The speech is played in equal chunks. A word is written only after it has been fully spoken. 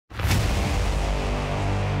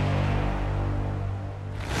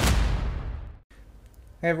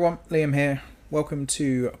Hey everyone, Liam here. Welcome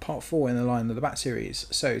to part 4 in the Lion of the Bat series.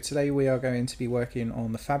 So today we are going to be working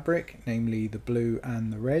on the fabric, namely the blue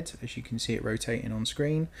and the red, as you can see it rotating on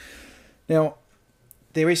screen. Now,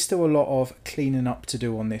 there is still a lot of cleaning up to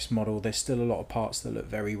do on this model. There's still a lot of parts that look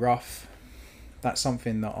very rough. That's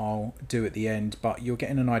something that I'll do at the end, but you're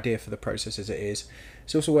getting an idea for the process as it is.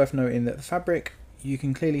 It's also worth noting that the fabric, you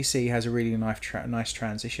can clearly see, has a really nice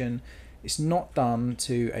transition. It's not done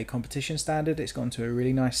to a competition standard, it's gone to a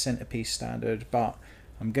really nice centerpiece standard, but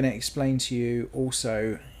I'm going to explain to you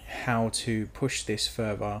also how to push this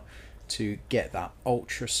further to get that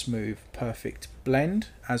ultra smooth, perfect blend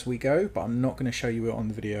as we go, but I'm not going to show you it on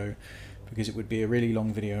the video because it would be a really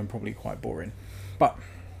long video and probably quite boring. But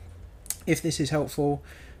if this is helpful,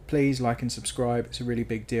 please like and subscribe. It's a really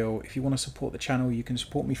big deal. If you want to support the channel, you can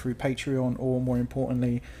support me through Patreon, or more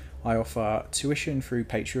importantly, I offer tuition through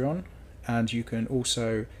Patreon. And you can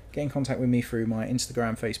also get in contact with me through my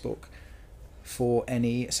Instagram, Facebook for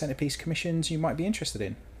any centerpiece commissions you might be interested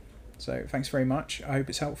in. So thanks very much. I hope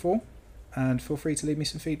it's helpful, and feel free to leave me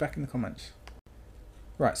some feedback in the comments.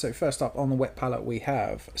 Right, so first up on the wet palette we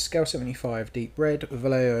have Scale 75 Deep Red,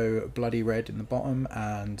 Vallejo Bloody Red in the bottom,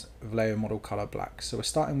 and Vallejo Model Color Black. So we're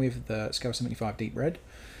starting with the Scale 75 Deep Red.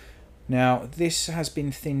 Now this has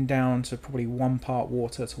been thinned down to probably 1 part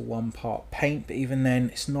water to 1 part paint, but even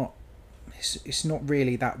then it's not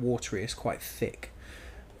really that watery, it's quite thick.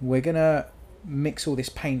 We're gonna mix all this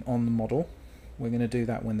paint on the model. We're gonna do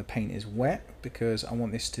that when the paint is wet because I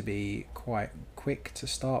want this to be quite quick to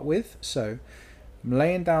start with. So I'm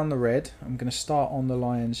laying down the red. I'm gonna start on the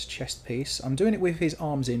lion's chest piece. I'm doing it with his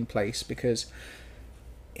arms in place because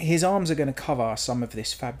his arms are gonna cover some of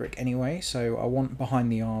this fabric anyway, so I want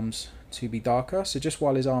behind the arms to be darker. So just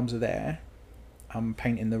while his arms are there, I'm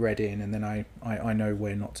painting the red in, and then I know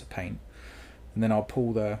where not to paint. And then I'll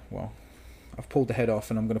pull I've pulled the head off,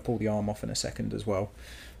 and I'm going to pull the arm off in a second as well,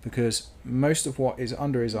 because most of what is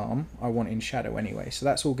under his arm I want in shadow anyway, so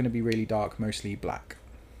that's all going to be really dark, mostly black.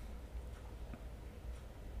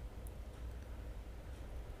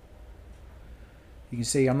 You can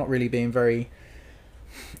see I'm not really being very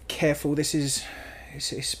careful. It's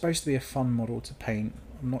supposed to be a fun model to paint.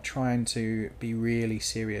 I'm not trying to be really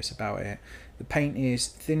serious about it. The paint is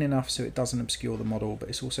thin enough so it doesn't obscure the model, but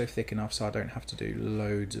it's also thick enough so I don't have to do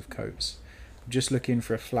loads of coats. I'm just looking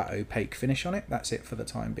for a flat opaque finish on it. That's it for the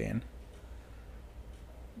time being.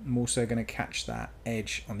 I'm also going to catch that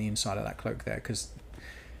edge on the inside of that cloak there because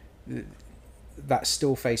that's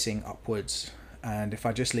still facing upwards, and if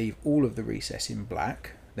I just leave all of the recess in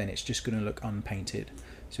black, then it's just going to look unpainted.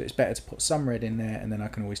 So it's better to put some red in there, and then I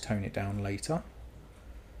can always tone it down later.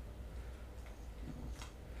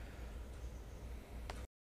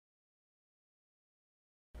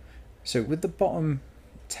 So with the bottom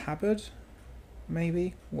tabard,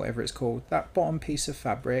 maybe, whatever it's called, that bottom piece of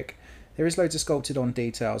fabric, there is loads of sculpted on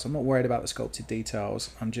details. I'm not worried about the sculpted details,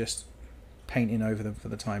 I'm just painting over them for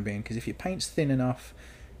the time being, because if your paint's thin enough,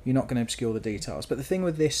 you're not going to obscure the details. But the thing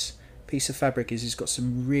with this piece of fabric is it's got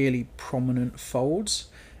some really prominent folds.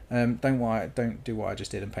 Don't do what I just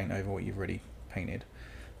did and paint over what you've already painted.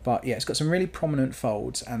 But yeah, it's got some really prominent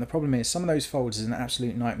folds, and the problem is some of those folds is an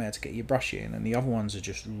absolute nightmare to get your brush in, and the other ones are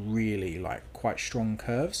just really like quite strong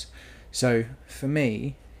curves. So for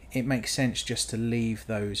me, it makes sense just to leave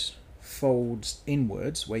those folds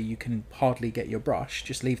inwards where you can hardly get your brush.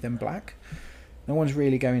 Just leave them black. No one's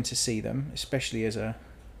really going to see them, especially as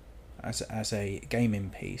a gaming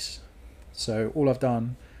piece. So all I've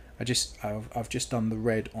done, I've just done the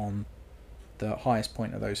red on the highest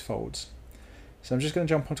point of those folds. So I'm just going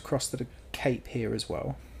to jump across to the cape here as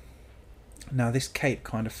well. Now this cape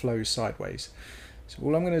kind of flows sideways. So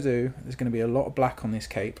all I'm going to do, there's going to be a lot of black on this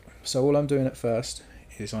cape. So all I'm doing at first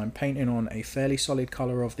is I'm painting on a fairly solid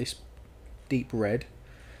colour of this deep red,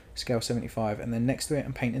 Scale 75, and then next to it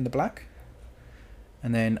I'm painting the black.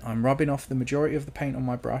 And then I'm rubbing off the majority of the paint on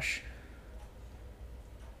my brush.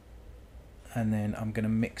 And then I'm going to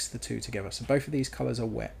mix the two together. So both of these colours are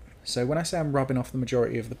wet. So when I say I'm rubbing off the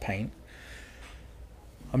majority of the paint,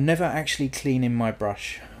 I'm never actually cleaning my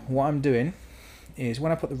brush. What I'm doing is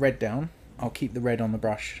when I put the red down, I'll keep the red on the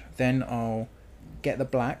brush. Then I'll get the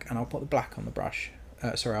black and I'll put the black on the brush.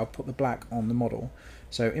 I'll put the black on the model.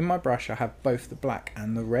 So in my brush I have both the black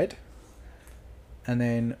and the red. And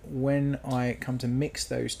then when I come to mix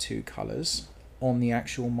those two colours on the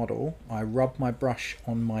actual model, I rub my brush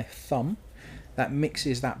on my thumb. That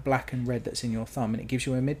mixes that black and red that's in your thumb, and it gives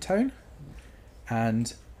you a mid-tone.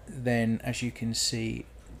 And then as you can see,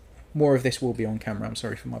 more of this will be on camera. I'm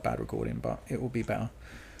sorry for my bad recording, but it will be better.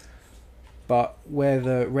 But where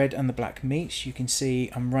the red and the black meets, you can see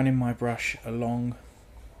I'm running my brush along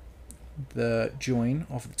the join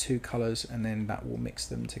of the two colours, and then that will mix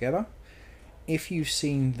them together. If you've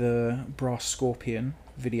seen the brass scorpion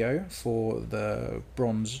video for the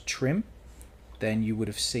bronze trim, then you would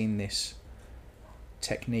have seen this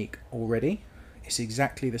technique already. It's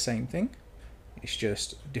exactly the same thing, it's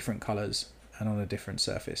just different colours and on a different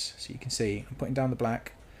surface. So you can see I'm putting down the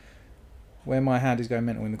black. Where my hand is going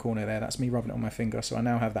mental in the corner there, that's me rubbing it on my finger, so I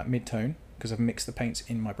now have that mid-tone because I've mixed the paints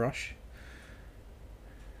in my brush.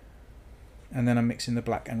 And then I'm mixing the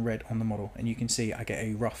black and red on the model, and you can see I get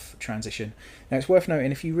a rough transition. Now it's worth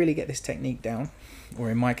noting, if you really get this technique down, or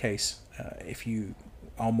in my case, if you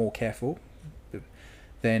are more careful,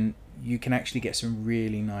 then you can actually get some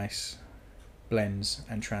really nice blends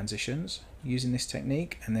and transitions using this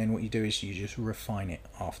technique. And then what you do is you just refine it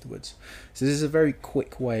afterwards. So this is a very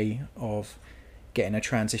quick way of getting a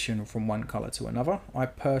transition from one color to another. I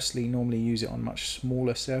personally normally use it on much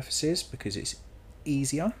smaller surfaces because it's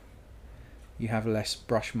easier. You have less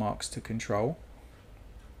brush marks to control,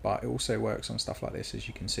 but it also works on stuff like this, as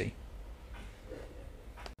you can see.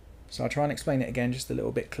 So I'll try and explain it again just a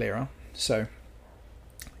little bit clearer. So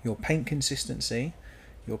your paint consistency,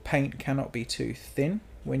 your paint cannot be too thin.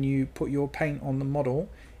 When you put your paint on the model,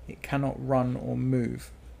 it cannot run or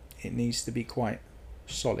move. It needs to be quite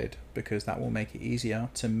solid because that will make it easier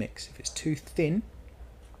to mix. If it's too thin,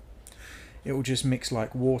 it will just mix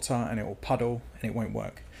like water and it will puddle and it won't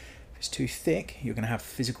work. If it's too thick, you're going to have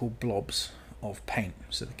physical blobs of paint.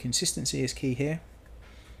 So the consistency is key here.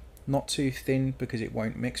 Not too thin because it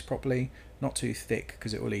won't mix properly, not too thick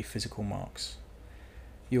because it will leave physical marks.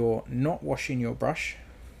 You're not washing your brush.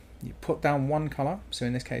 You put down one colour, so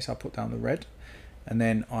in this case I'll put down the red, and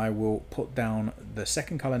then I will put down the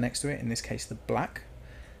second colour next to it, in this case the black,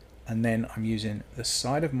 and then I'm using the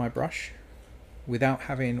side of my brush without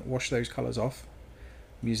having washed those colours off.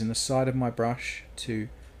 I'm using the side of my brush to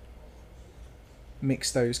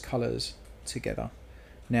mix those colours together.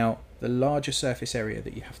 Now the larger surface area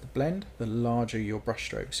that you have to blend, the larger your brush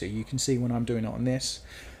stroke. So you can see when I'm doing it on this,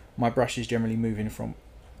 my brush is generally moving from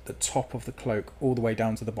the top of the cloak all the way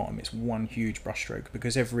down to the bottom. It's one huge brush stroke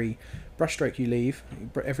because every brush stroke you leave,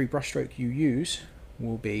 every brush stroke you use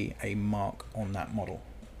will be a mark on that model,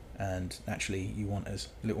 and naturally you want as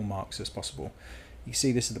little marks as possible. You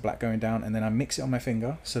see this is the black going down, and then I mix it on my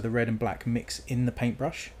finger so the red and black mix in the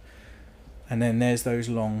paintbrush, and then there's those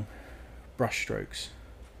long brush strokes,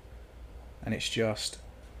 and it's just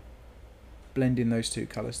blending those two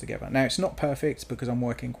colours together. Now it's not perfect because I'm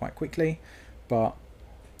working quite quickly, but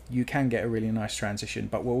you can get a really nice transition,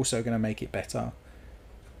 but we're also going to make it better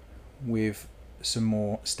with some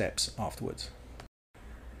more steps afterwards.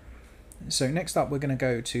 So next up we're going to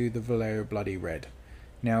go to the Vallejo Bloody Red.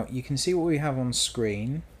 Now you can see what we have on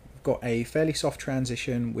screen. We've got a fairly soft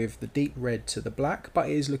transition with the deep red to the black, but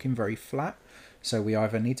it is looking very flat. So we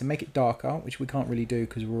either need to make it darker, which we can't really do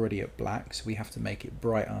because we're already at black, so we have to make it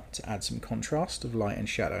brighter to add some contrast of light and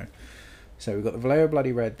shadow. So we've got the Vallejo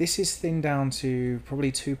Bloody Red. This is thinned down to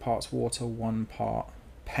probably 2 parts water, 1 part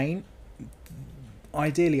paint.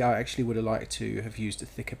 Ideally, I actually would have liked to have used a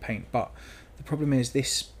thicker paint, but the problem is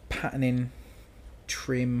this patterning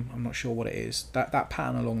trim, I'm not sure what it is, that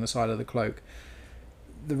pattern along the side of the cloak,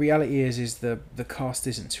 the reality is the cast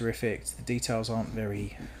isn't terrific, the details aren't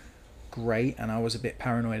very great, and I was a bit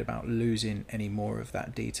paranoid about losing any more of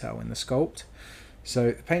that detail in the sculpt.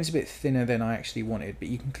 So the paint's a bit thinner than I actually wanted, but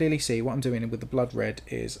you can clearly see what I'm doing with the blood red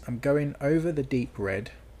is I'm going over the deep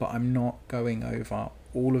red, but I'm not going over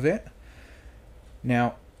all of it.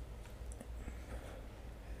 Now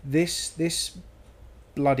this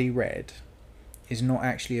bloody red is not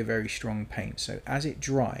actually a very strong paint, so as it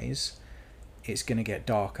dries it's going to get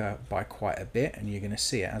darker by quite a bit, and you're going to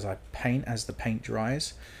see it as I paint, as the paint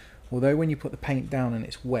dries. Although when you put the paint down and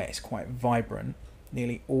it's wet, it's quite vibrant,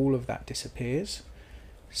 nearly all of that disappears.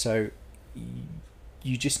 So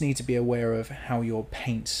you just need to be aware of how your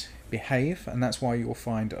paints behave, and that's why you'll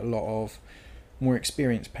find a lot of more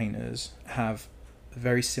experienced painters have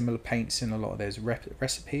very similar paints in a lot of their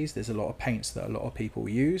recipes. There's a lot of paints that a lot of people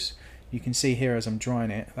use. You can see here as I'm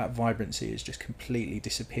drying it, that vibrancy has just completely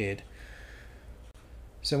disappeared.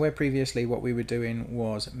 So where previously what we were doing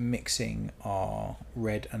was mixing our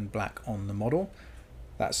red and black on the model,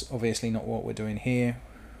 that's obviously not what we're doing here.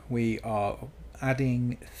 We are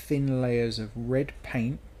adding thin layers of red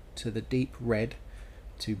paint to the deep red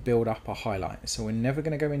to build up a highlight. So we're never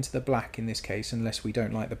going to go into the black in this case unless we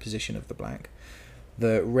don't like the position of the black.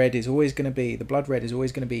 The red is always going to be, the blood red is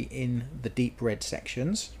always going to be in the deep red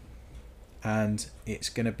sections, and it's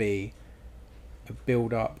going to be a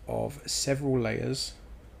build up of several layers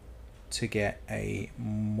to get a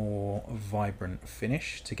more vibrant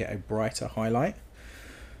finish, to get a brighter highlight.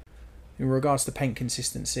 In regards to paint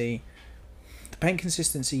consistency, the paint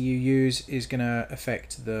consistency you use is going to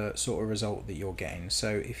affect the sort of result that you're getting. So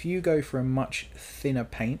if you go for a much thinner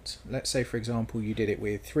paint, let's say for example you did it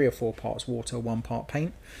with 3 or 4 parts water, 1 part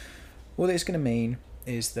paint, what it's going to mean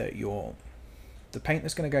is that the paint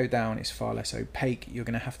that's going to go down is far less opaque. You're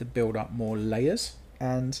going to have to build up more layers,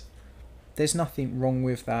 and there's nothing wrong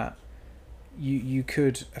with that. You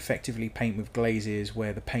could effectively paint with glazes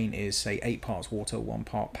where the paint is, say, 8 parts water, 1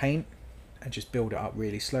 part paint, and just build it up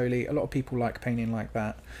really slowly. A lot of people like painting like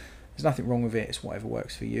that. There's nothing wrong with it. It's whatever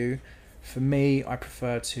works for you. For me, I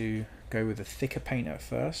prefer to go with a thicker paint at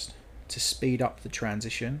first to speed up the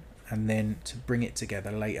transition, and then to bring it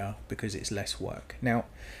together later because it's less work. Now,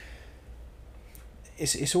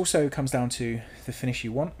 it's also comes down to the finish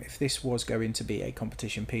you want. If this was going to be a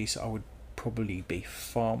competition piece, I would probably be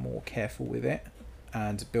far more careful with it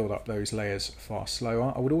and build up those layers far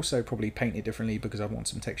slower. I would also probably paint it differently because I want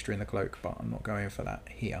some texture in the cloak, but I'm not going for that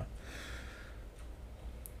here.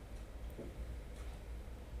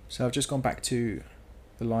 So I've just gone back to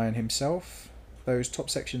the lion himself. Those top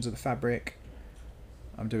sections of the fabric,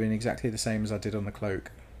 I'm doing exactly the same as I did on the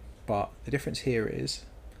cloak, but the difference here is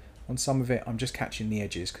on some of it I'm just catching the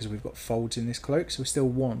edges because we've got folds in this cloak, so we still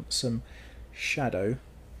want some shadow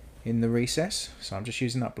in the recess. So I'm just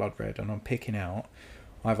using that blood red and I'm picking out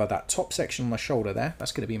either that top section on the shoulder there,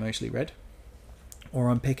 that's going to be mostly red, or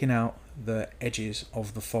I'm picking out the edges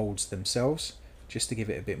of the folds themselves just to give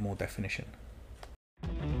it a bit more definition.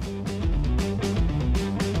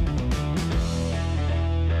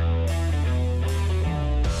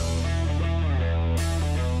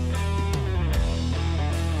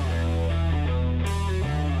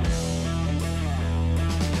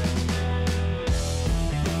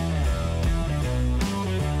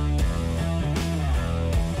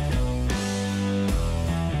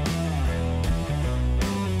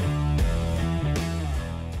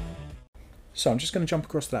 So I'm just going to jump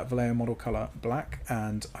across to that Vallejo model colour black,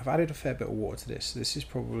 and I've added a fair bit of water to this. This is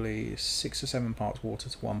probably 6 or 7 parts water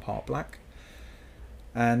to 1 part black.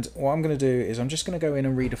 And what I'm going to do is I'm just going to go in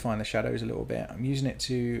and redefine the shadows a little bit. I'm using it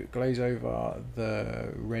to glaze over the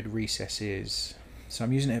red recesses. So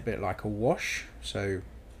I'm using it a bit like a wash. So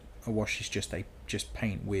a wash is just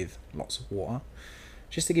paint with lots of water,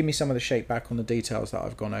 just to give me some of the shape back on the details that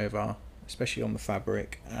I've gone over, especially on the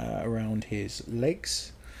fabric around his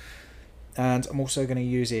legs. And I'm also going to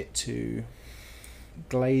use it to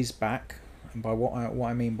glaze back, and by what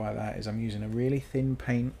I mean by that is I'm using a really thin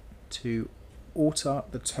paint to alter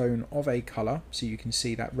the tone of a colour, so you can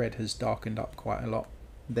see that red has darkened up quite a lot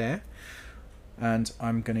there, and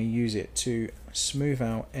I'm going to use it to smooth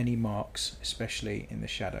out any marks, especially in the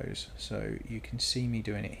shadows. So you can see me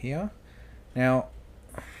doing it here. Now,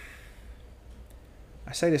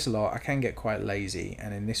 I say this a lot, I can get quite lazy,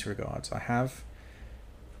 and in this regards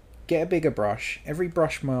get a bigger brush. Every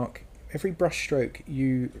brush stroke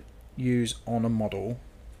you use on a model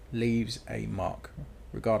leaves a mark,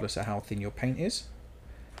 regardless of how thin your paint is.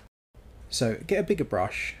 So get a bigger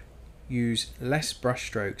brush, use less brush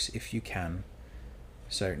strokes if you can.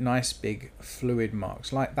 So nice big fluid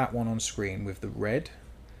marks, like that one on screen with the red.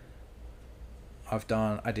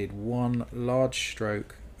 I did one large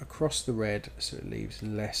stroke across the red, so it leaves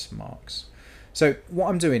less marks. So what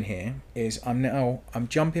I'm doing here is I'm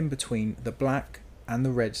jumping between the black and the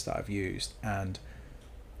reds that I've used, and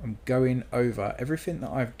I'm going over everything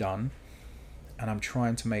that I've done, and I'm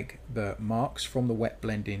trying to make the marks from the wet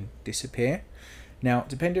blending disappear. Now,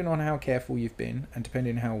 depending on how careful you've been and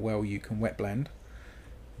depending on how well you can wet blend,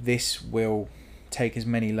 this will take as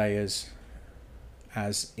many layers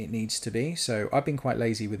as it needs to be. So I've been quite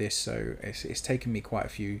lazy with this, so it's taken me quite a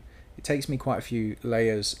few. It takes me quite a few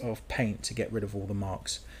layers of paint to get rid of all the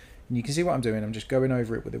marks. And you can see what I'm doing. I'm just going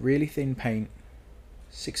over it with a really thin paint,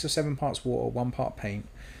 6 or 7 parts water, 1 part paint.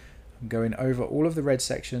 I'm going over all of the red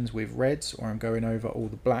sections with reds, or I'm going over all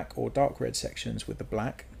the black or dark red sections with the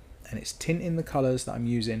black. And it's tinting the colours that I'm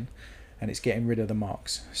using, and it's getting rid of the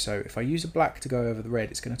marks. So if I use a black to go over the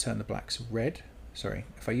red, it's going to turn the blacks red. Sorry,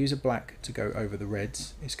 if I use a black to go over the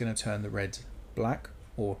reds, it's going to turn the reds black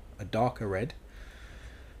or a darker red.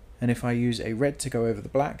 And if I use a red to go over the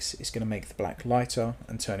blacks, it's going to make the black lighter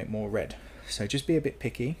and turn it more red. So just be a bit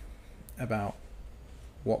picky about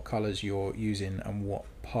what colours you're using and what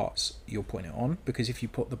parts you're putting it on, because if you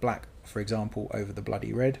put the black, for example, over the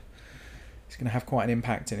bloody red, it's going to have quite an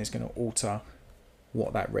impact and it's going to alter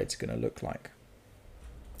what that red's going to look like.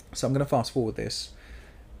 So I'm going to fast forward this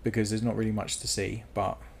because there's not really much to see,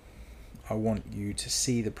 but I want you to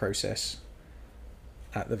see the process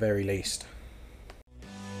at the very least.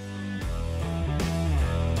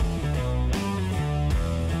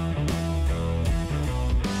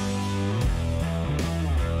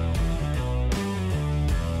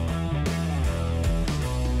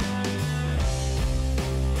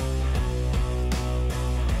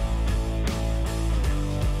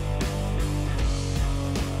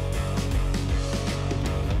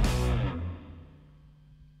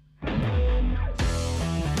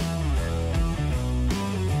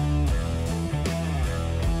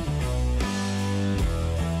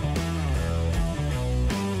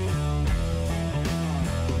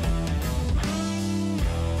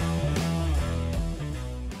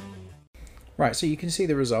 Right, so you can see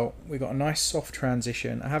the result. We've got a nice soft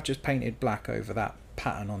transition. I have just painted black over that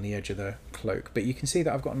pattern on the edge of the cloak, but you can see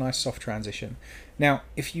that I've got a nice soft transition. Now,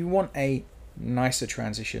 if you want a nicer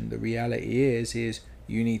transition, the reality is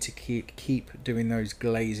you need to keep doing those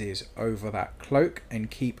glazes over that cloak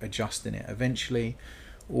and keep adjusting it. Eventually,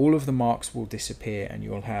 all of the marks will disappear and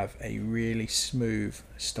you'll have a really smooth,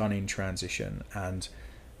 stunning transition. And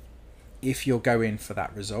if you're going for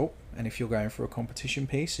that result, and if you're going for a competition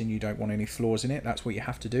piece and you don't want any flaws in it, that's what you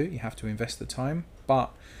have to do. You have to invest the time,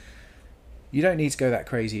 but you don't need to go that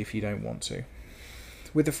crazy if you don't want to.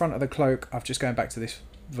 With the front of the cloak, I've just going back to this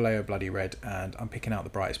Vallejo Bloody Red, and I'm picking out the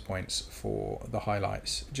brightest points for the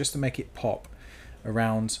highlights, just to make it pop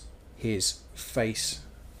around his face,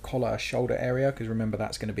 collar, shoulder area, because remember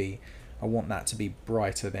that's going to be, I want that to be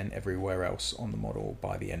brighter than everywhere else on the model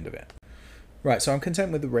by the end of it. Right, so I'm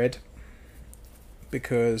content with the red,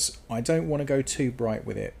 because I don't want to go too bright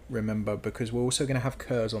with it, remember, because we're also going to have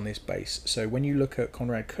curves on this base. So when you look at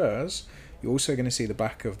Conrad curves, you're also going to see the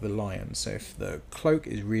back of the lion. So if the cloak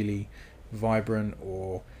is really vibrant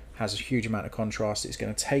or has a huge amount of contrast, it's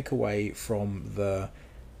going to take away from the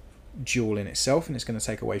jewel in itself, and it's going to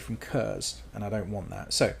take away from curves, and I don't want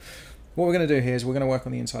that. So what we're going to do here is we're going to work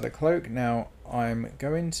on the inside of the cloak. Now I'm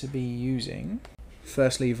going to be using,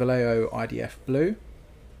 firstly, Vallejo IDF Blue.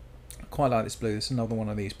 Quite like this blue. This is another one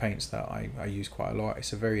of these paints that I use quite a lot.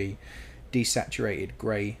 It's a very desaturated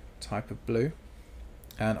grey type of blue,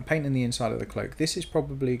 and I'm painting the inside of the cloak. This is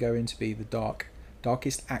probably going to be the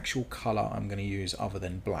darkest actual colour I'm going to use other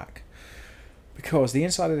than black, because the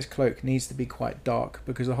inside of this cloak needs to be quite dark,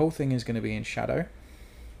 because the whole thing is going to be in shadow.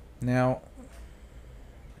 Now,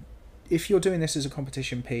 if you're doing this as a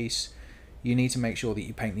competition piece, you need to make sure that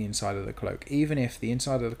you paint the inside of the cloak. Even if the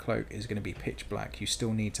inside of the cloak is going to be pitch black, you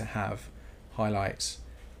still need to have highlights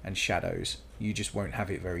and shadows. You just won't have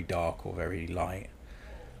it very dark or very light.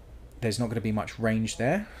 There's not going to be much range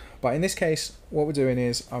there. But in this case, what we're doing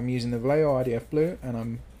is I'm using the Vallejo IDF Blue and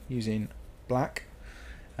I'm using black,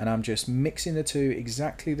 and I'm just mixing the two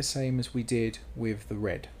exactly the same as we did with the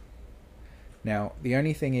red. Now, the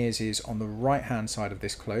only thing is on the right hand side of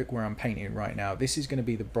this cloak where I'm painting right now, this is going to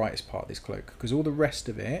be the brightest part of this cloak, because all the rest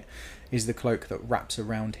of it is the cloak that wraps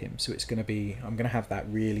around him. So it's going to be, I'm going to have that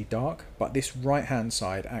really dark, but this right hand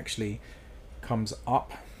side actually comes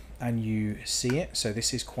up and you see it. So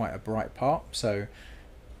this is quite a bright part. So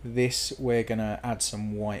this, we're going to add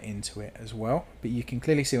some white into it as well, but you can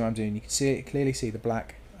clearly see what I'm doing. You can see it, clearly see the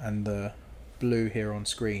black and the blue here on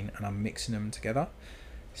screen, and I'm mixing them together.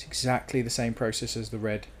 It's exactly the same process as the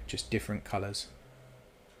red, just different colours.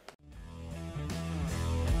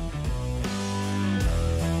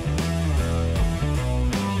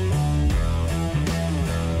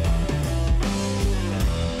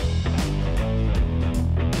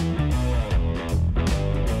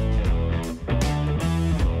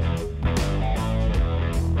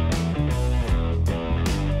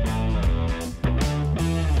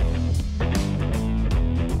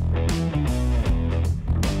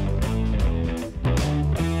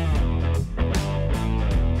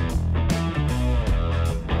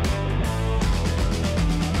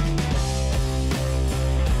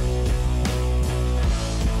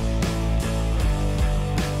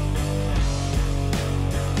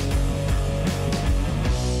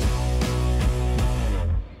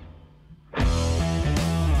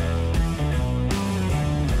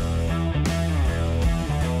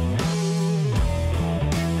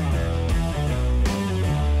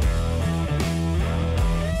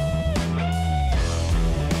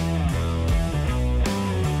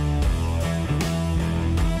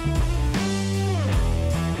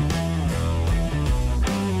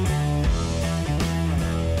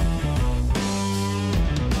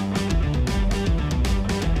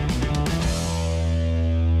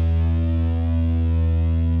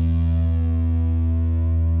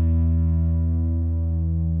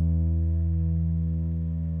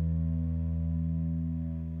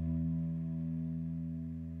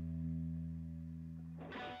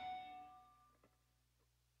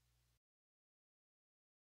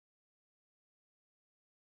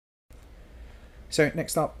 So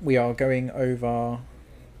next up we are going over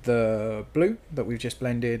the blue that we've just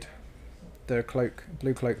blended, the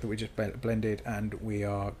blue cloak that we just blended, and we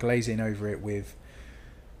are glazing over it with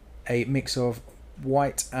a mix of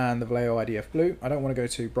white and the Vallejo IDF blue. I don't want to go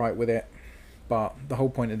too bright with it, but the whole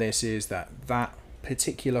point of this is that that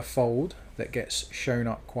particular fold that gets shown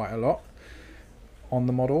up quite a lot on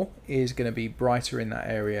the model is going to be brighter in that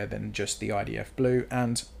area than just the IDF blue,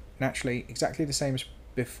 and naturally exactly the same as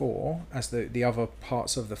before as the other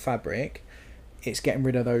parts of the fabric, it's getting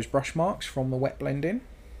rid of those brush marks from the wet blending.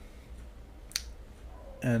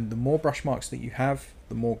 And the more brush marks that you have,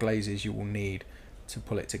 the more glazes you will need to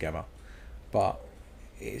pull it together. But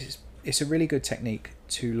it's a really good technique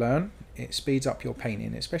to learn. It speeds up your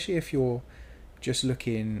painting, especially if you're just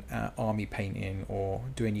looking at army painting or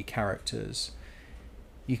doing your characters.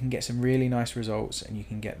 You can get some really nice results and you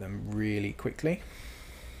can get them really quickly.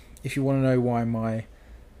 If you want to know why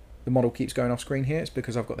the model keeps going off screen here, it's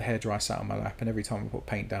because I've got the hairdryer sat on my lap, and every time I put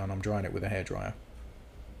paint down I'm drying it with a hairdryer.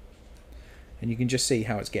 And you can just see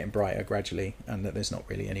how it's getting brighter gradually and that there's not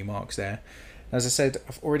really any marks there. As I said,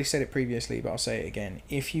 I've already said it previously, but I'll say it again.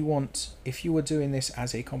 If you were doing this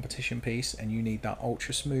as a competition piece and you need that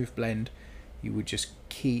ultra smooth blend, you would just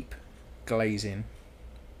keep glazing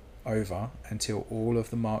over until all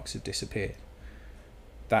of the marks have disappeared.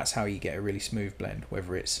 That's how you get a really smooth blend,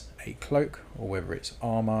 whether it's a cloak or whether it's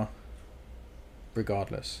armor.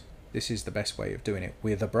 Regardless, this is the best way of doing it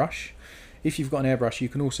with a brush. If you've got an airbrush, you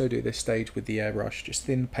can also do this stage with the airbrush. Just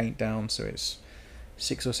thin the paint down so it's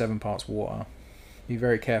 6 or 7 parts water. Be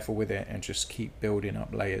very careful with it and just keep building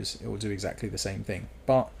up layers. It will do exactly the same thing.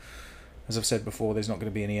 But as I've said before, there's not going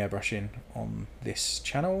to be any airbrushing on this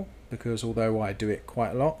channel because although I do it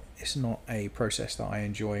quite a lot, it's not a process that I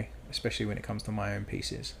enjoy, especially when it comes to my own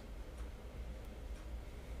pieces.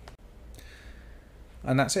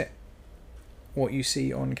 And that's it. What you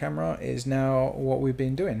see on camera is now what we've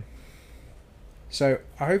been doing. So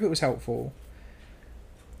I hope it was helpful.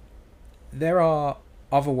 There are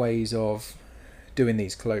other ways of doing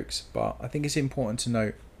these cloaks, but I think it's important to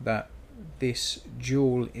note that this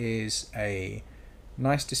jewel is a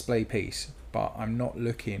nice display piece, but I'm not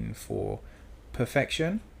looking for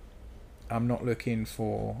perfection. I'm not looking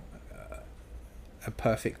for a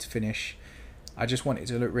perfect finish. I just want it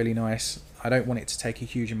to look really nice. I don't want it to take a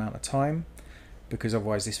huge amount of time because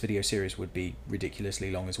otherwise this video series would be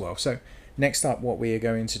ridiculously long as well. So next up, what we are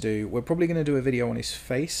going to do, we're probably going to do a video on his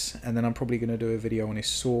face, and then I'm probably going to do a video on his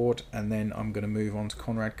sword, and then I'm going to move on to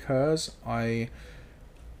Conrad Kurz. I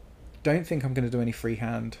don't think I'm going to do any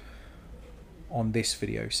freehand on this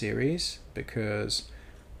video series because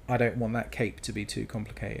I don't want that cape to be too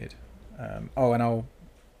complicated. Oh, and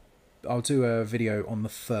I'll do a video on the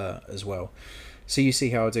fur as well. So you see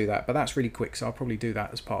how I do that, but that's really quick, so I'll probably do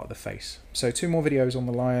that as part of the face. So 2 more videos on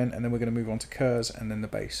the lion, and then we're going to move on to Kurz and then the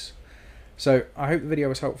base. So I hope the video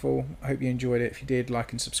was helpful. I hope you enjoyed it. If you did,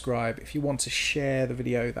 like and subscribe. If you want to share the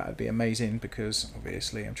video, that would be amazing because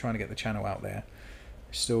obviously I'm trying to get the channel out there.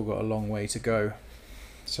 Still got a long way to go.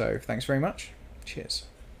 So thanks very much. Cheers.